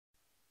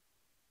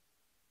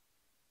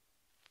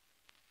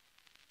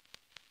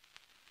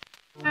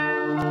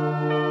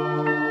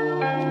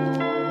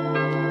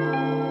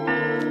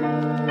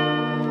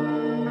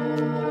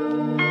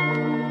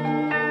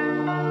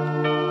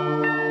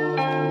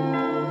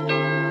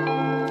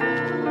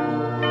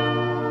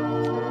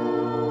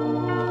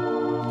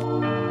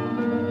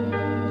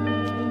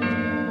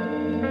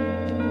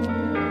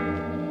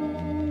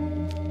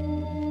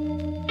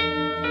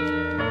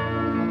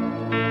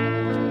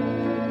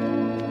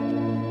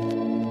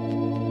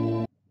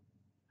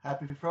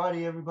Happy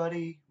Friday,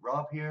 everybody.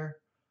 Rob here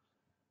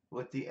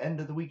with the end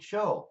of the week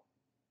show.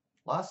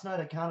 Last night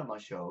I counted my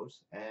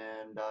shows,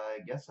 and I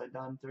guess I've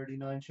done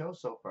 39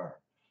 shows so far,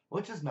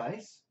 which is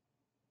nice.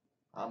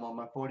 I'm on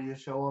my 40th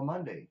show on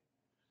Monday.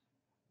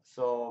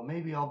 So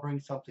maybe I'll bring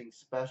something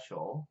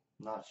special.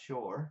 Not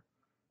sure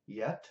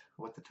yet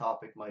what the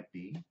topic might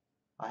be.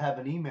 I have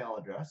an email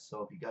address,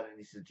 so if you got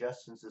any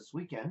suggestions this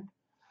weekend,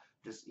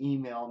 just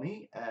email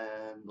me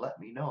and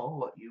let me know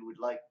what you would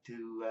like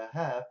to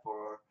have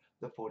for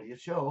the 40th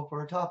show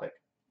for a topic.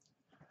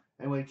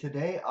 Anyway,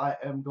 today I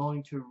am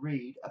going to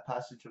read a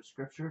passage of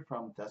scripture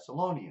from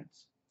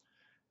Thessalonians.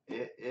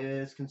 It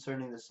is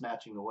concerning the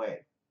snatching away.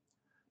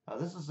 Now,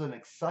 this is an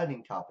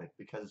exciting topic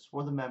because it's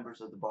for the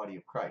members of the body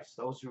of Christ,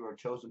 those who are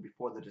chosen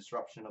before the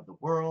disruption of the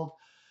world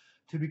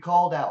to be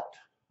called out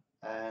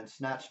and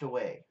snatched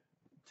away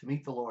to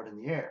meet the Lord in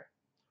the air.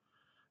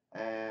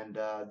 And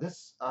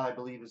this, I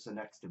believe, is the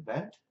next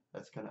event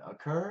that's going to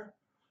occur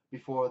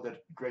before the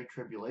Great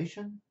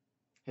Tribulation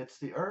hits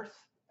the earth.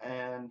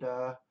 And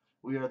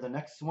we are the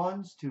next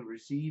ones to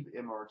receive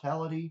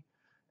immortality.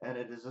 And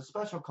it is a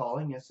special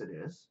calling. Yes, it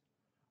is.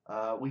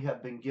 We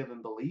have been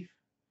given belief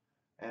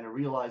and a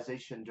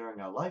realization during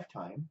our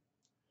lifetime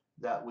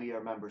that we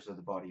are members of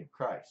the body of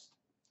Christ.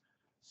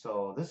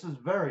 So this is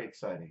very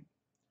exciting.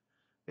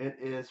 It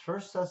is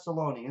 1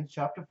 Thessalonians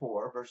chapter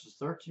 4, verses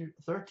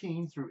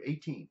 13 through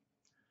 18.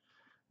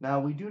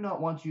 Now we do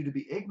not want you to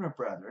be ignorant,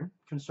 brethren,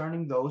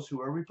 concerning those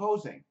who are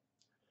reposing,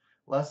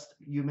 lest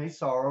you may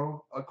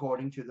sorrow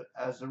according to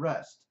as the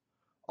rest,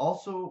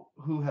 also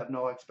who have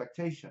no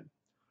expectation.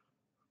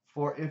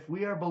 For if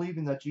we are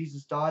believing that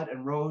Jesus died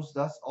and rose,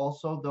 thus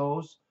also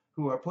those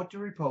who are put to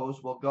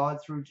repose will God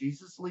through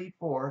Jesus lead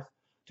forth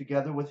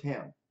together with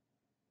him.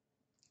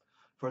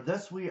 For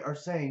this we are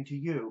saying to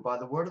you by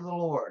the word of the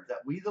Lord, that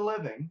we the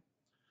living,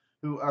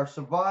 who are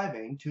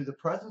surviving to the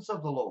presence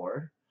of the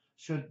Lord,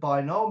 should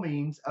by no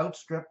means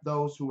outstrip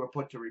those who are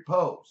put to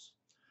repose.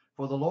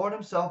 For the Lord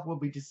himself will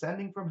be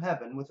descending from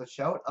heaven with a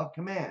shout of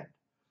command,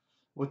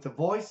 with the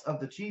voice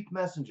of the chief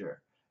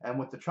messenger, and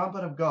with the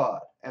trumpet of God,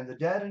 and the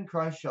dead in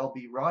Christ shall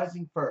be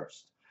rising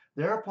first.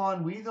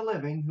 Thereupon we the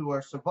living, who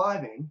are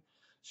surviving,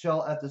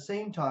 shall at the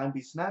same time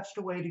be snatched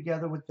away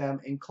together with them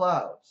in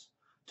clouds,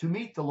 to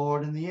meet the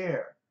Lord in the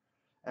air.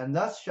 And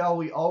thus shall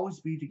we always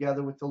be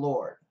together with the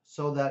Lord,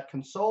 so that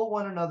console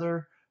one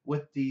another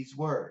with these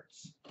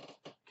words.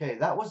 Okay,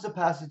 that was the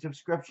passage of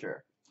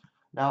scripture.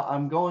 Now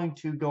I'm going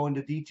to go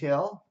into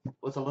detail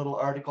with a little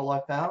article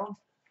I found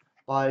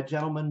by a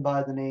gentleman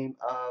by the name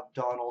of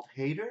Donald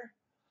Hayter.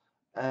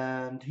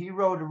 And he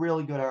wrote a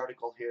really good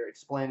article here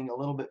explaining a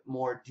little bit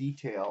more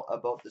detail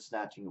about the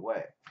snatching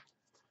away.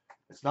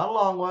 It's not a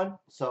long one,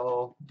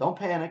 so don't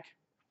panic.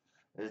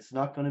 It's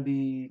not going to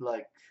be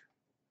like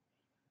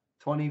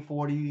 20,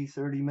 40,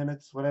 30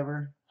 minutes,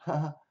 whatever.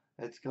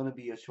 It's going to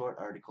be a short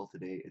article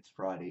today. It's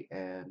Friday,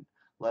 and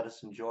let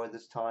us enjoy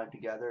this time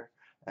together,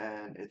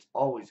 and it's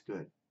always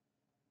good.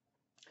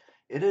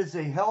 It is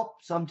a help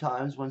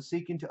sometimes when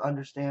seeking to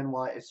understand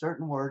why a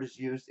certain word is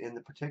used in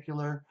a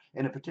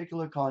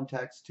particular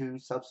context to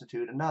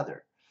substitute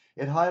another.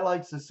 It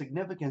highlights the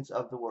significance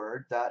of the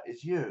word that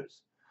is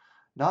used.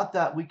 Not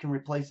that we can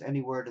replace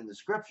any word in the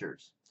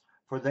scriptures,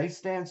 for they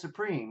stand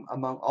supreme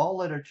among all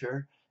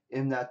literature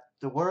in that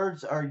the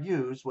words are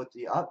used with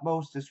the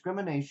utmost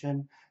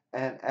discrimination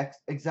and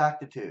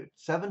exactitude.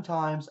 7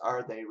 times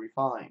are they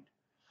refined.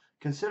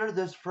 Consider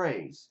this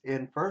phrase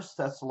in 1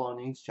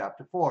 Thessalonians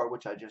chapter 4,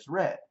 which I just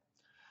read.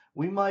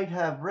 We might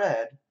have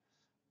read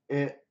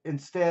it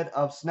instead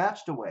of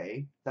snatched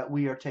away, that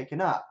we are taken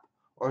up,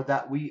 or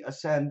that we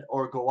ascend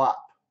or go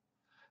up.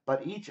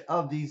 But each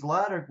of these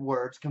latter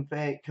words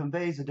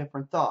conveys a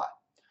different thought,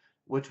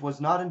 which was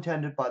not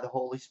intended by the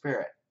Holy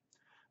Spirit.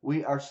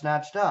 We are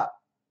snatched up.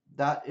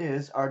 That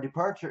is, our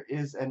departure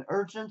is an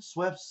urgent,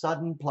 swift,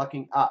 sudden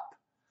plucking up,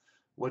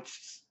 which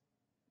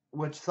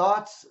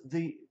thoughts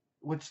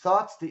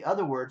the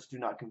other words do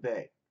not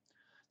convey.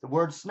 The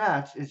word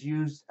snatch is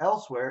used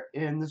elsewhere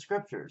in the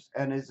scriptures,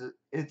 and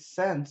its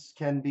sense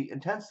can be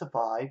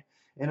intensified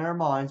in our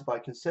minds by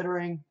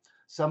considering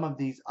some of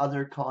these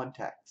other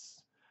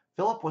contexts.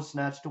 Philip was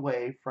snatched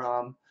away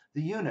from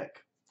the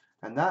eunuch,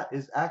 and that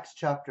is Acts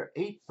chapter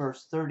 8,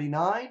 verse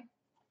 39.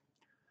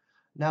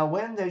 Now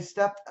when they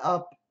stepped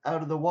up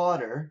out of the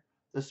water,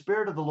 the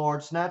Spirit of the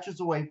Lord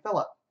snatches away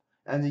Philip,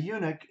 and the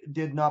eunuch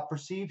did not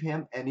perceive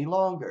him any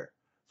longer,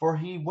 for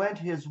he went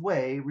his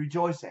way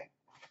rejoicing.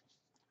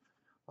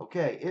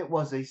 Okay, it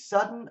was a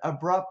sudden,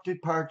 abrupt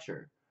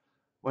departure.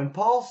 When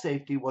Paul's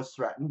safety was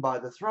threatened by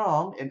the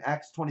throng in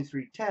Acts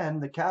 23:10,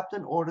 the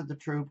captain ordered the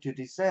troop to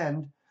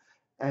descend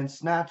and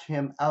snatch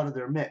him out of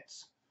their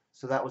midst.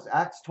 So that was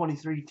Acts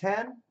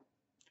 23:10.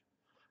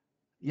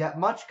 Yet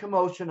much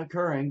commotion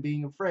occurring,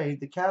 being afraid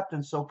the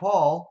captain, so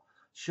Paul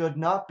should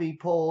not be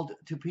pulled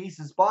to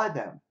pieces by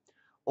them,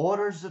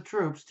 orders the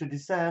troops to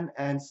descend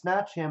and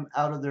snatch him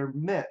out of their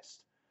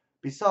midst,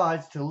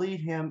 besides to lead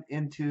him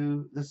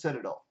into the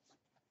citadel.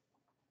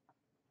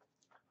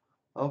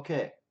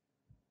 Okay.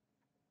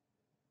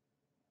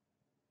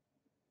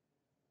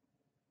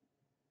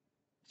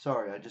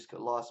 Sorry, I just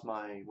lost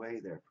my way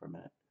there for a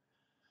minute.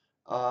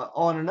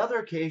 On another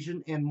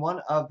occasion, in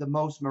one of the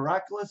most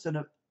miraculous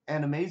and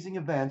amazing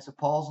events of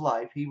Paul's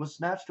life, he was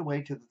snatched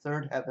away to the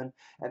third heaven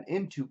and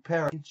into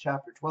paradise.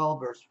 Chapter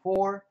 12, verse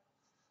 4.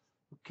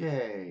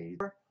 Okay.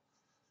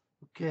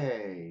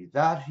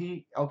 That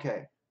he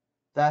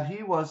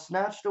was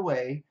snatched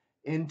away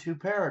into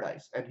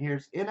paradise. And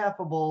here's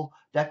ineffable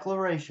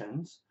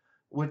declarations,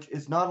 which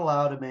is not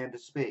allowed a man to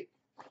speak.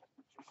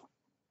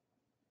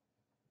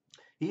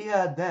 He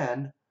had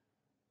then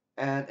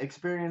an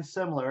experience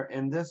similar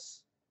in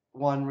this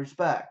one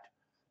respect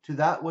to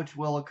that which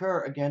will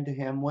occur again to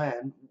him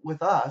when,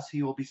 with us,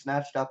 he will be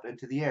snatched up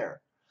into the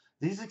air.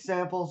 These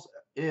examples,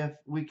 if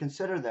we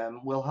consider them,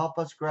 will help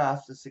us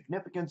grasp the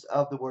significance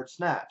of the word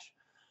snatch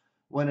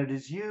when it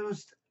is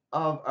used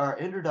of our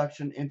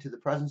introduction into the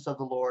presence of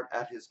the Lord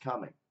at his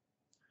coming.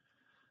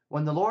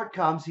 When the Lord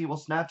comes, he will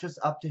snatch us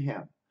up to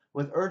him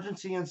with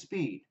urgency and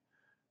speed.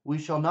 We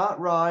shall not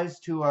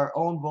rise to our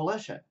own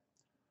volition,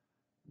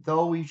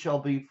 though we shall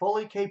be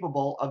fully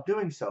capable of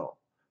doing so.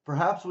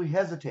 Perhaps we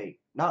hesitate,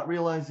 not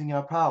realizing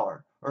our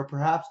power, or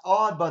perhaps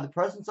awed by the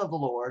presence of the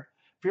Lord,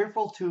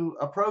 fearful to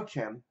approach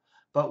him,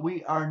 but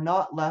we are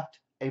not left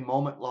a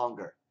moment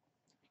longer.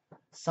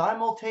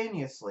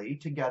 Simultaneously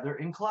together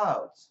in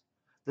clouds.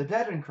 The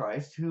dead in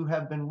Christ who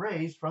have been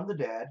raised from the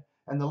dead,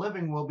 and the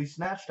living will be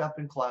snatched up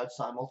in clouds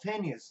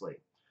simultaneously,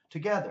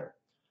 together.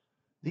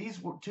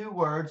 These two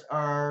words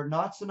are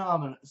not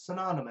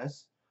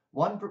synonymous.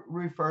 One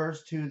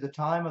refers to the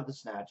time of the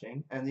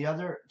snatching, and the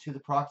other to the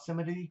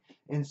proximity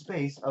in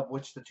space of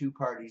which the two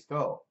parties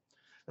go.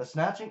 The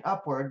snatching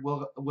upward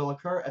will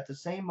occur at the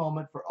same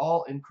moment for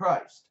all in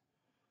Christ.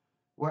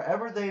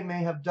 Wherever they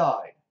may have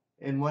died,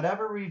 in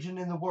whatever region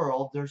in the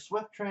world, their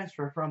swift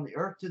transfer from the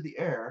earth to the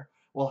air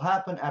will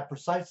happen at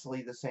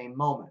precisely the same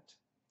moment.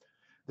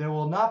 There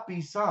will not be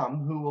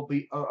some who will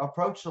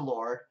approach the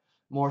Lord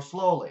more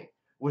slowly.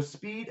 With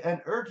speed and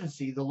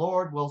urgency, the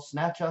Lord will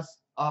snatch us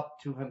up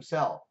to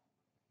himself.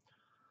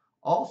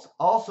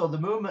 Also, the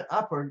movement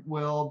upward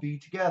will be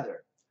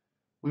together.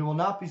 We will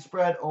not be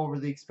spread over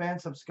the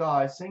expanse of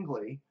sky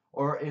singly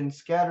or in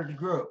scattered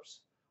groups,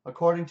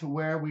 according to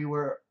where we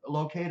were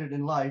located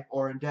in life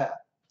or in death.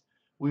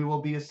 We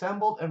will be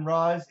assembled and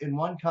rise in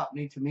one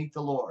company to meet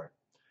the Lord.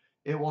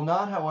 It will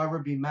not, however,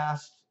 be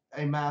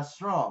a mass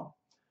throng.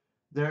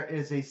 There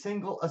is a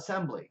single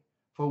assembly,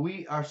 for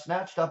we are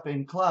snatched up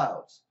in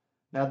clouds.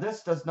 Now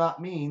this does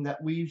not mean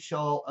that we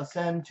shall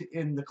ascend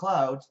in the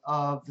clouds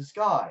of the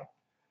sky,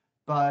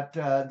 but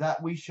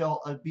that we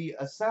shall be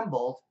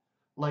assembled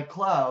like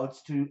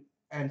clouds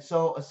and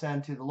so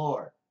ascend to the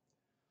Lord.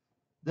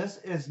 This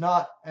is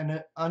not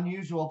an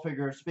unusual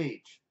figure of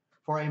speech,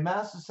 for a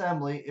mass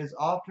assembly is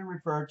often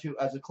referred to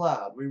as a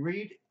cloud. We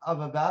read of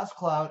a vast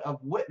cloud of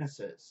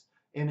witnesses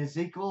in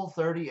Ezekiel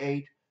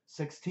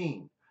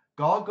 38:16.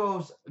 Gog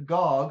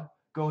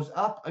goes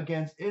up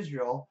against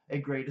Israel, a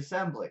great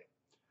assembly,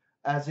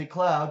 as a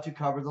cloud to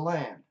cover the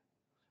land.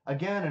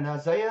 Again, in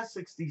Isaiah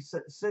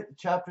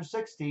chapter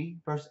 60,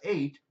 verse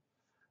 8,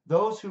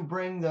 those who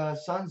bring the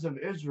sons of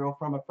Israel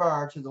from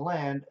afar to the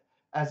land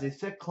as a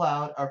thick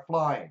cloud are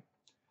flying.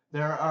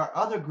 There are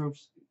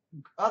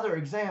other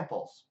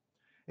examples.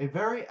 A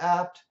very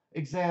apt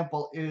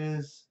example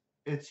is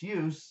its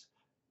use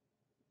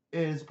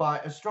is by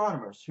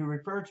astronomers who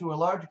refer to a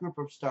large group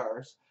of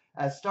stars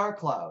as star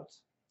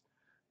clouds.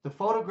 The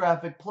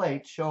photographic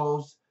plate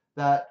shows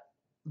that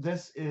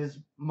this is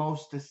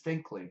most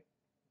distinctly.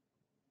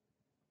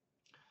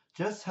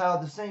 Just how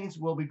the saints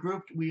will be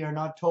grouped we are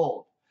not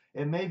told.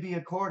 It may be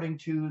according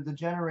to the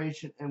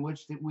generation in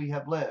which we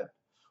have lived,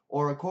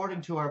 or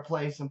according to our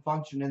place and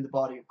function in the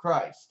body of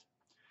Christ.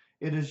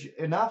 It is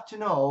enough to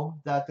know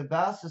that the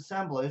vast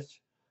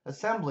assemblage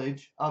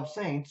of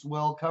saints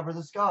will cover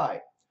the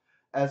sky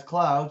as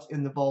clouds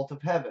in the vault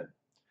of heaven,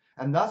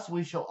 and thus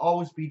we shall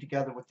always be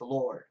together with the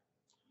Lord,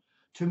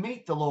 to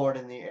meet the Lord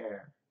in the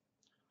air.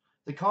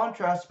 The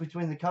contrast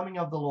between the coming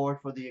of the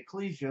Lord for the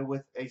ecclesia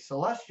with a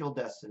celestial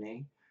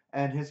destiny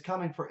and his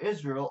coming for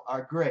Israel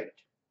are great.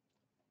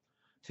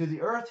 To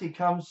the earth he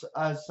comes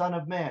as Son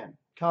of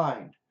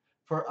Mankind.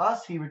 For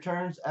us he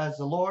returns as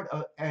the Lord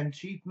and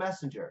chief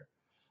messenger.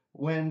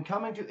 When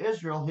coming to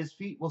Israel, his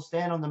feet will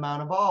stand on the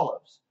Mount of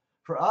Olives.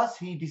 For us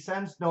he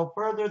descends no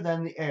further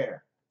than the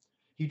air.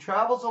 He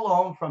travels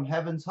alone from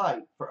heaven's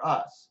height for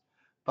us,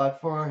 but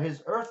for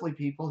his earthly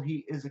people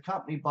he is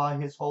accompanied by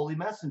his holy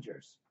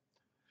messengers.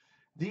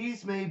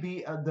 These may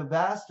be the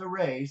vast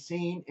array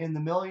seen in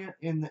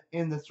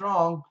the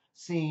throng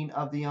scene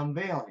of the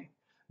unveiling,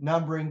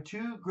 numbering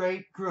two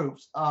great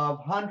groups of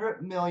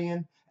 100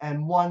 million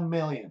and 1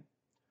 million.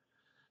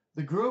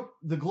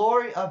 The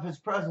glory of his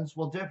presence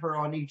will differ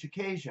on each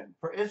occasion.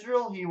 For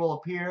Israel he will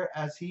appear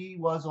as he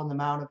was on the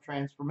Mount of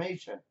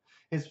Transformation,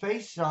 his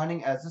face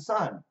shining as the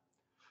sun.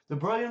 The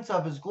brilliance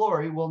of his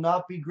glory will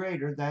not be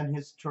greater than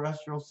his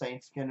terrestrial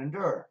saints can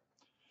endure.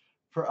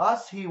 For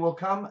us he will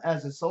come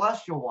as a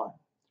celestial one,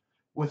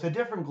 with a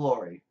different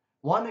glory,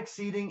 one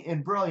exceeding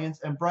in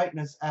brilliance and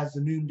brightness as the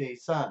noonday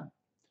sun.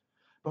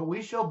 but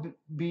we shall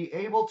be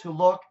able to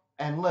look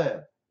and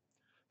live.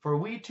 For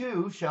we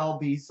too shall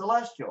be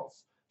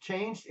celestials,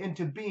 changed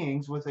into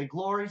beings with a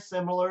glory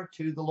similar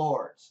to the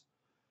Lord's.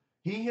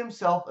 He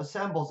himself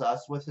assembles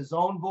us with his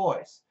own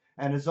voice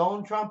and his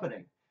own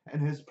trumpeting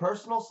and his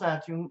personal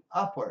snatching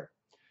upward.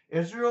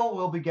 Israel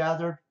will be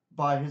gathered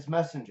by his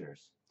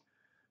messengers.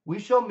 We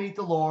shall meet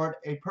the Lord,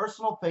 a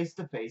personal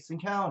face-to-face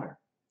encounter.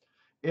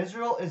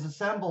 Israel is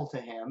assembled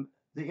to him.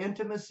 The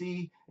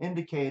intimacy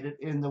indicated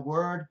in the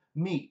word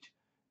meet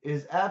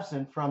is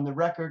absent from the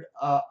record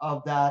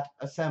of that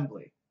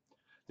assembly.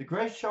 The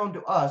grace shown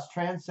to us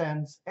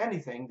transcends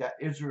anything that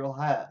Israel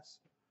has.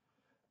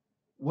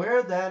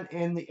 Where then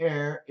in the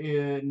air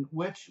in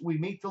which we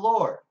meet the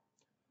Lord?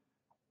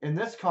 In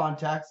this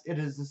context, it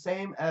is the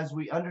same as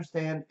we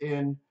understand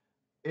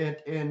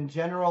it in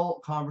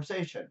general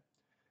conversation.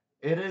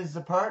 It is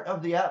the part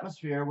of the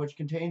atmosphere which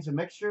contains a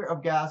mixture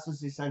of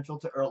gases essential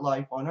to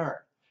life on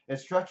Earth. It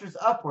stretches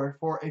upward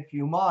for a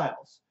few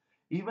miles.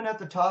 Even at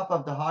the top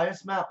of the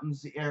highest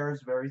mountains, the air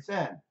is very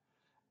thin.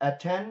 At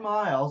 10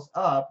 miles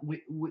up,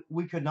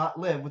 we could not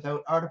live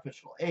without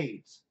artificial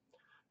aids,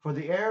 for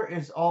the air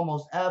is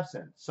almost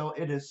absent. So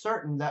it is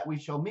certain that we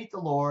shall meet the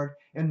Lord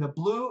in the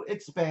blue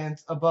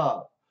expanse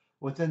above,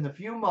 within the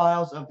few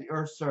miles of the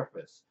earth's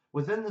surface,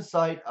 within the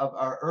sight of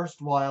our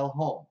erstwhile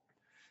home.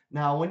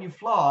 Now, when you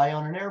fly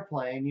on an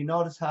airplane, you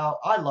notice how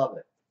I love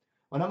it.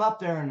 When I'm up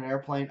there in an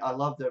airplane, I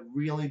love the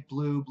really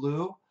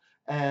blue,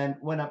 and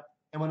when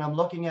I'm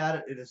looking at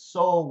it, it is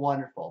so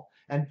wonderful.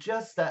 And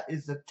just that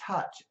is the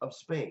touch of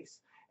space,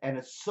 and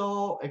it's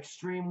so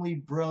extremely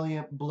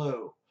brilliant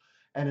blue,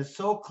 and it's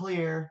so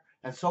clear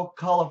and so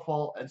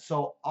colorful and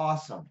so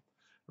awesome,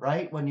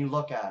 right? When you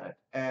look at it,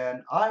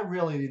 and I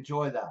really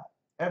enjoy that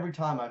every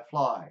time I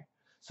fly.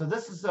 So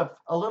this is a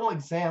little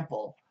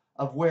example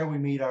of where we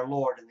meet our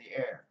Lord in the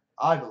air,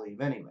 I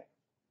believe, anyway.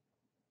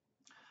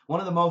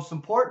 One of the most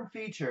important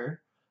features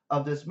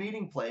of this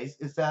meeting place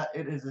is that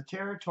it is the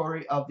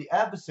territory of the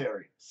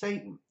adversary,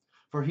 Satan,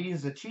 for he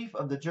is the chief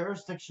of the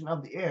jurisdiction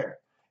of the air.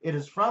 It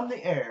is from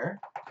the air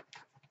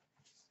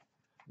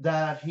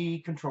that he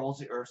controls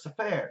the earth's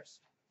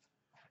affairs.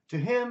 To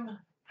him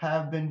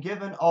have been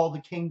given all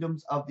the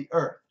kingdoms of the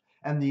earth,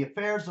 and the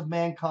affairs of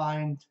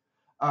mankind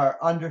are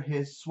under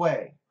his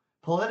sway,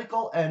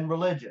 political and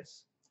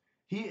religious.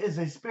 He is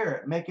a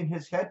spirit making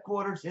his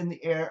headquarters in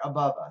the air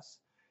above us.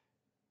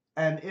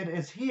 And it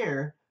is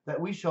here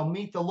that we shall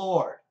meet the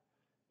Lord,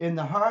 in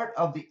the heart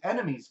of the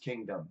enemy's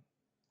kingdom.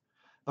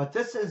 But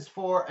this is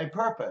for a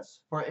purpose,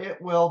 for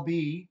it will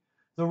be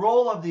the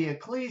role of the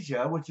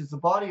ecclesia, which is the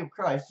body of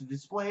Christ, to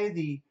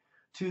display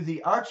to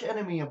the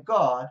archenemy of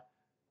God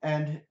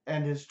and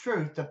his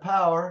truth, the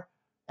power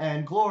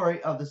and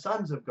glory of the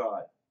sons of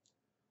God.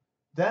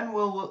 Then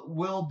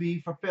will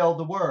be fulfilled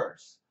the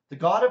words, the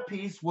God of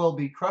peace will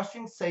be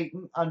crushing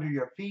Satan under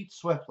your feet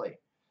swiftly.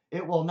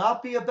 It will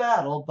not be a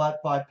battle,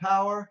 but by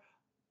power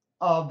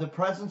of the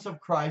presence of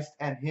Christ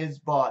and his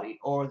body,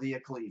 or the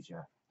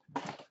ecclesia.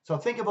 So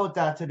think about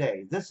that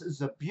today. This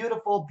is a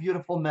beautiful,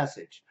 beautiful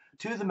message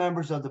to the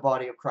members of the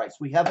body of Christ.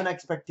 We have an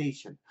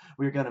expectation.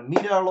 We're going to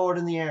meet our Lord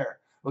in the air.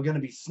 We're going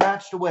to be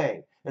snatched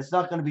away. It's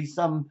not going to be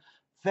some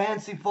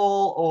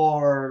fanciful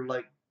or,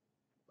 like,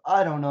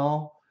 I don't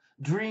know,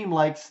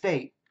 dream-like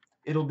state.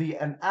 It'll be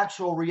an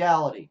actual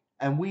reality,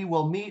 and we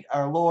will meet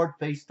our Lord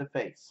face to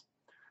face.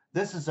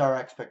 This is our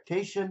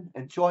expectation.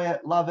 Enjoy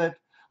it. Love it.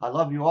 I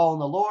love you all in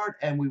the Lord,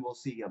 and we will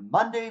see you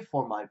Monday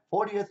for my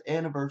 40th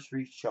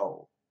anniversary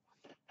show.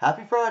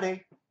 Happy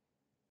Friday.